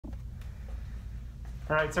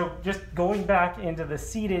All right, so just going back into the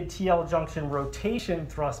seated TL junction rotation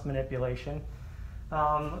thrust manipulation,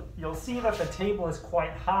 you'll see that the table is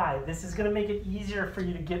quite high. This is going to make it easier for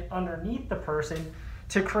you to get underneath the person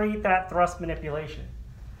to create that thrust manipulation.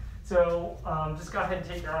 So just go ahead and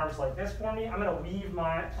take your arms like this for me. I'm going to leave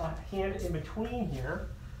my hand in between here.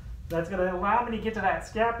 That's going to allow me to get to that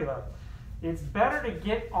scapula. It's better to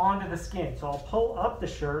get onto the skin. So I'll pull up the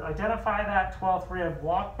shirt, identify that 12th rib,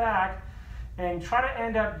 walk back, and try to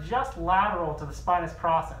end up just lateral to the spinous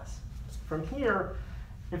process. From here,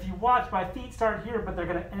 if you watch, my feet start here, but they're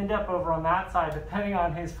going to end up over on that side, depending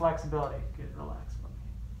on his flexibility. Good, relax.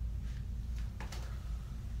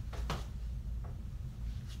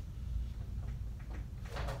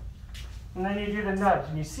 And then you do the nudge,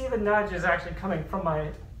 and you see the nudge is actually coming from my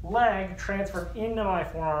leg, transferred into my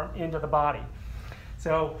forearm, into the body.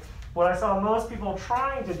 So what I saw most people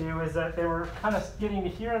trying to do is that they were kind of getting to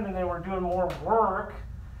here, and then they were doing more work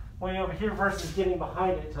way over here versus getting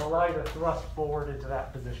behind it to allow you to thrust forward into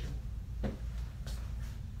that position.